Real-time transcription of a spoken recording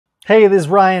Hey, this is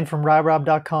Ryan from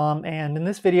ryrob.com, and in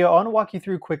this video, I want to walk you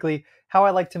through quickly how I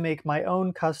like to make my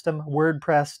own custom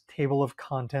WordPress table of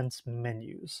contents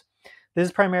menus. This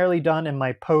is primarily done in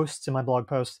my posts, in my blog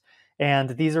posts, and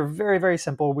these are very, very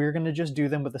simple. We're going to just do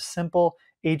them with a simple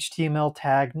HTML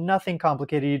tag, nothing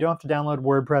complicated. You don't have to download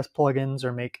WordPress plugins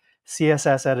or make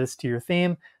CSS edits to your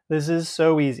theme. This is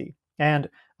so easy.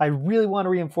 And I really want to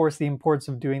reinforce the importance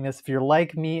of doing this. If you're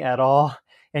like me at all,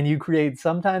 and you create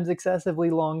sometimes excessively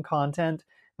long content,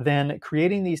 then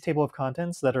creating these table of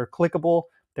contents that are clickable,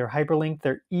 they're hyperlinked,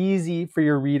 they're easy for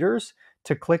your readers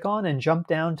to click on and jump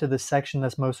down to the section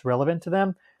that's most relevant to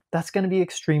them, that's going to be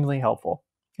extremely helpful.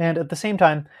 And at the same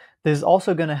time, this is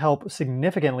also going to help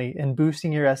significantly in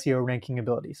boosting your SEO ranking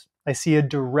abilities. I see a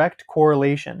direct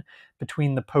correlation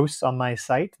between the posts on my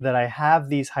site that I have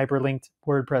these hyperlinked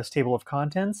WordPress table of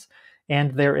contents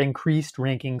and their increased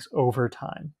rankings over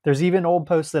time. There's even old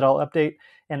posts that I'll update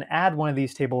and add one of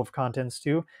these table of contents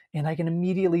to, and I can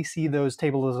immediately see those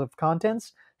tables of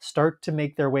contents start to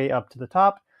make their way up to the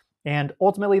top. And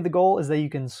ultimately, the goal is that you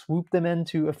can swoop them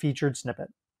into a featured snippet.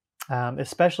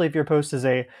 Especially if your post is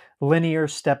a linear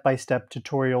step-by-step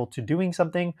tutorial to doing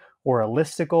something, or a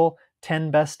listicle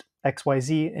 10 best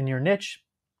XYZ in your niche.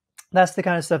 That's the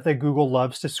kind of stuff that Google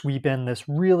loves to sweep in this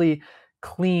really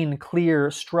clean,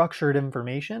 clear, structured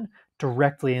information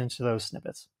directly into those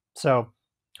snippets. So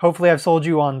hopefully I've sold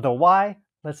you on the why.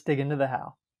 Let's dig into the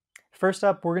how. First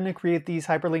up, we're going to create these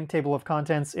hyperlinked table of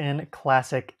contents in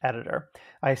Classic Editor.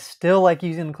 I still like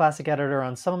using the Classic Editor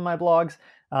on some of my blogs,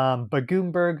 but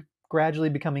Gutenberg gradually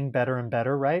becoming better and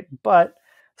better, right? But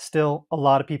still, a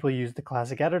lot of people use the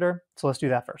Classic Editor, so let's do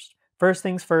that first. First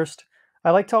things first,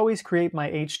 I like to always create my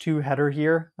H2 header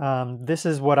here. This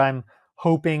is what I'm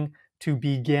hoping to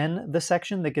begin the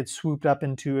section that gets swooped up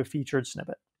into a featured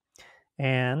snippet.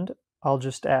 And I'll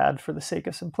just add, for the sake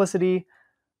of simplicity,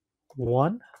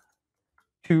 1,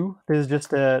 2, this is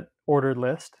just an ordered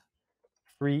list,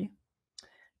 3,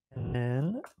 and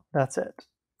then that's it.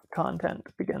 Content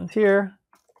begins here,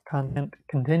 content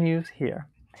continues here.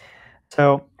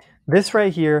 So this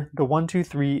right here, the 1, 2,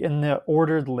 3 in the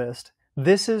ordered list,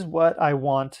 this is what I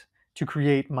want to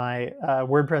create my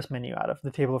WordPress menu out of,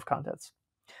 the table of contents.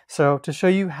 So to show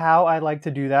you how I like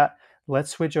to do that, let's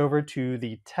switch over to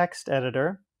the text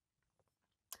editor.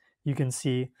 You can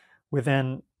see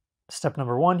within step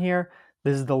number 1 here,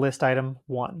 this is the list item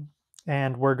 1.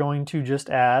 And we're going to just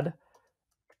add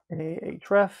a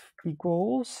href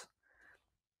equals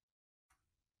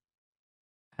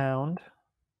pound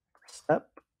step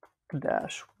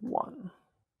dash 1.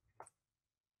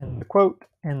 And the quote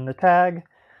and the tag.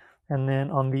 And then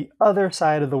on the other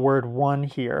side of the word 1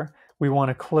 here, we want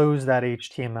to close that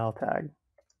HTML tag.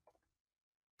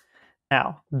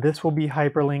 Now, this will be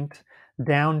hyperlinked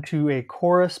down to a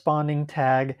corresponding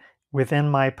tag within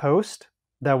my post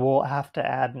that we'll have to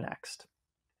add next.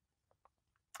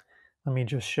 Let me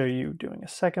just show you doing a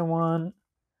second one.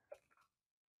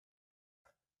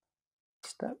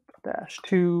 Step dash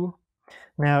 2.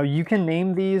 Now, you can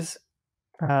name these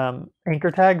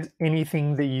anchor tags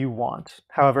anything that you want.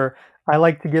 However, I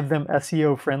like to give them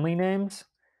SEO-friendly names.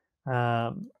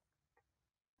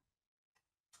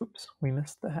 Oops, we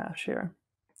missed the hash here.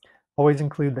 Always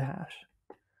include the hash.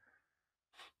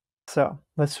 So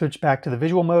let's switch back to the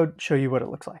visual mode, show you what it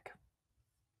looks like.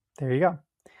 There you go.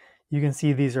 You can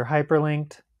see these are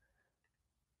hyperlinked.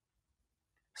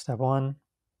 Step 1,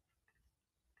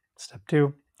 step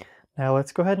 2. Now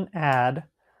let's go ahead and add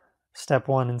step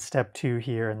 1 and step 2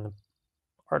 here in the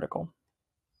article.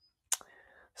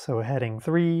 So heading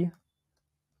 3,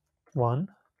 1,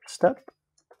 step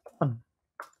 1.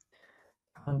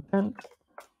 Content.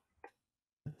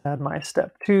 Add my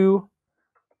step 2.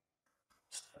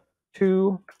 Step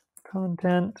 2,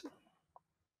 content.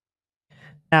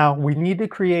 Now we need to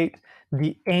create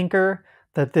the anchor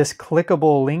that this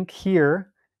clickable link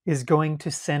here is going to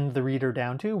send the reader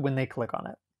down to when they click on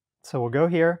it. So we'll go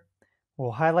here,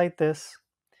 we'll highlight this,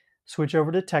 switch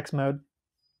over to text mode,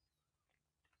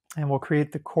 and we'll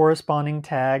create the corresponding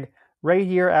tag right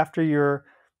here after your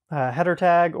header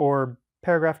tag or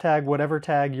paragraph tag, whatever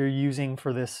tag you're using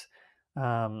for this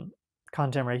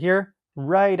content right here.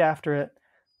 Right after it,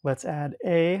 let's add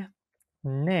a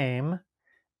name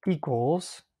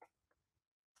equals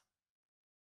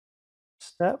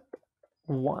step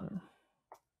 1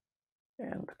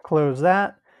 and close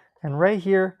that. And right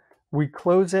here, we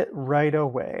close it right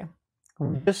away.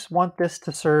 We just want this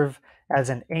to serve as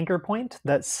an anchor point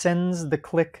that sends the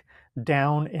click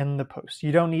down in the post.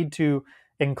 You don't need to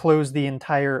enclose the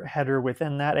entire header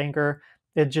within that anchor.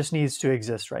 It just needs to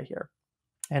exist right here.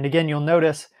 And again, you'll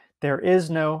notice there is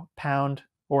no pound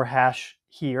or hash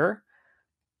here,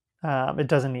 it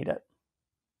doesn't need it.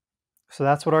 So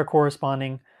that's what our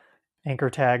corresponding anchor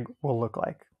tag will look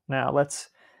like. Now let's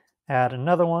add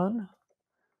another one.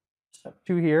 Step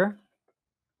 2 here.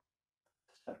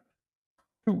 Step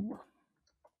 2.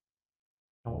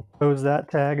 And we'll close that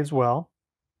tag as well.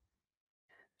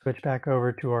 Switch back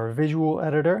over to our visual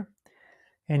editor,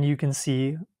 and you can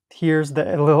see here's the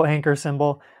little anchor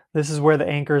symbol. This is where the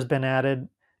anchor has been added.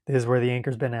 This is where the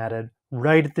anchor's been added,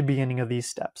 right at the beginning of these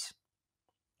steps.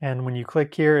 And when you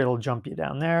click here, it'll jump you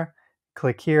down there.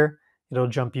 Click here, it'll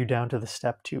jump you down to the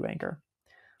step 2 anchor.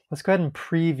 Let's go ahead and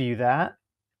preview that,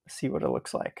 see what it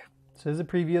looks like. So this is a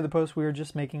preview of the post we were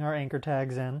just making our anchor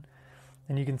tags in.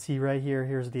 And you can see right here,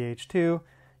 here's the H2,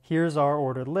 here's our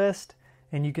ordered list.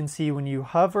 And you can see when you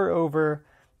hover over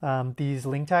these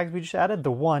link tags we just added,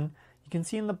 the 1, you can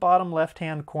see in the bottom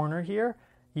left-hand corner here,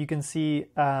 you can see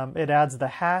it adds the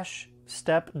hash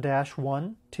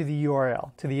step-1 to the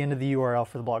URL, to the end of the URL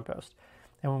for the blog post.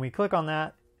 And when we click on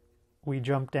that, we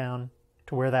jump down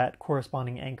to where that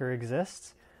corresponding anchor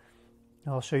exists.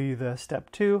 I'll show you the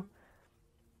step 2.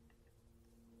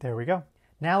 There we go.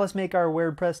 Now let's make our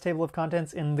WordPress table of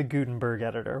contents in the Gutenberg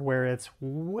editor, where it's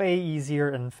way easier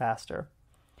and faster.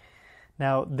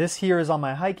 Now this here is on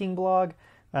my hiking blog,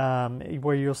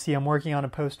 where you'll see I'm working on a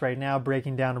post right now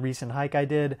breaking down a recent hike I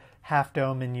did, Half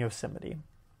Dome in Yosemite.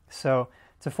 So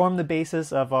to form the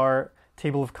basis of our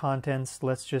table of contents,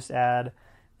 let's just add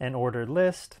an ordered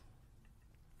list.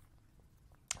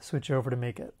 Switch over to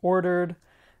make it ordered,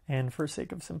 and for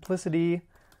sake of simplicity,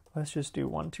 let's just do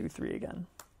 1, 2, 3 again.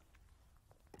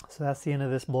 So that's the end of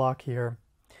this block here.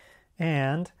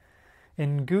 And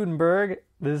in Gutenberg,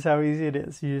 this is how easy it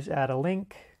is. You just add a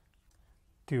link,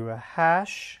 do a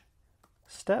hash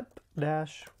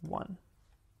step-1.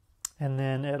 And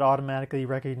then it automatically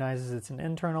recognizes it's an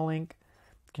internal link.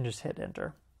 You can just hit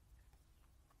enter.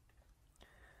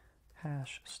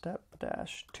 Hash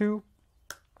step-2.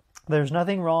 There's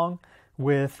nothing wrong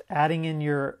with adding in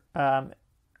your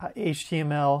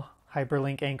HTML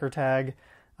hyperlink anchor tag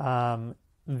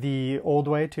the old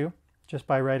way too. Just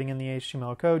by writing in the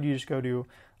HTML code, you just go to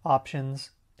Options,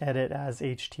 Edit as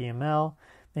HTML,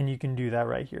 and you can do that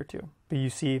right here too. But you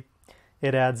see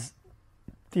it adds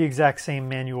the exact same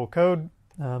manual code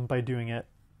by doing it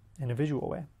in a visual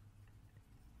way.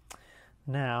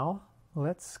 Now,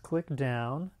 let's click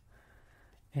down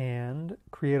and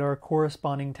create our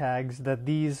corresponding tags that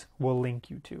these will link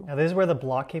you to. Now this is where the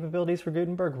block capabilities for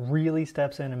Gutenberg really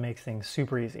steps in and makes things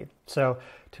super easy. So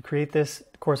to create this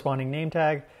corresponding name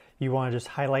tag, you want to just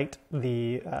highlight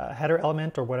the header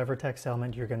element or whatever text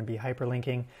element you're going to be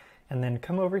hyperlinking, and then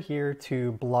come over here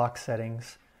to block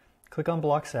settings, click on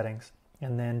block settings,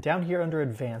 and then down here under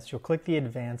advanced, you'll click the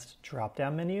advanced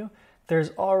drop-down menu. There's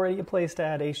already a place to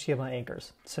add HTML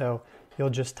anchors. So you'll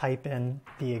just type in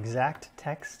the exact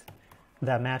text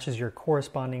that matches your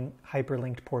corresponding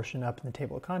hyperlinked portion up in the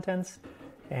table of contents,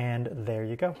 and there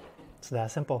you go. It's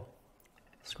that simple.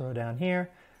 Scroll down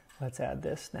here. Let's add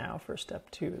this now for step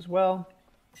 2 as well.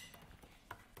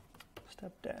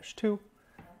 Step-2.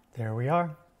 There we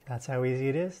are. That's how easy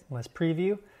it is. Let's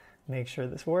preview, make sure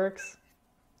this works.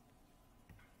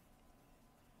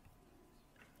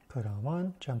 Click on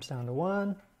 1, jumps down to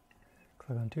 1.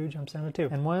 Click on 2, jumps down to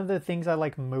 2. And one of the things I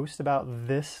like most about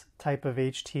this type of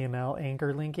HTML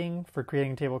anchor linking for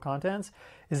creating table of contents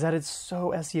is that it's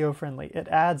so SEO friendly. It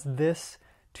adds this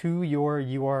to your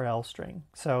URL string.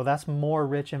 So that's more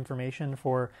rich information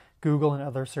for Google and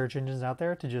other search engines out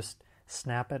there to just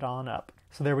snap it on up.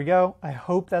 So there we go. I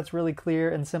hope that's really clear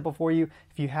and simple for you.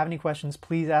 If you have any questions,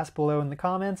 please ask below in the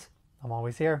comments. I'm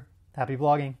always here. Happy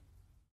blogging.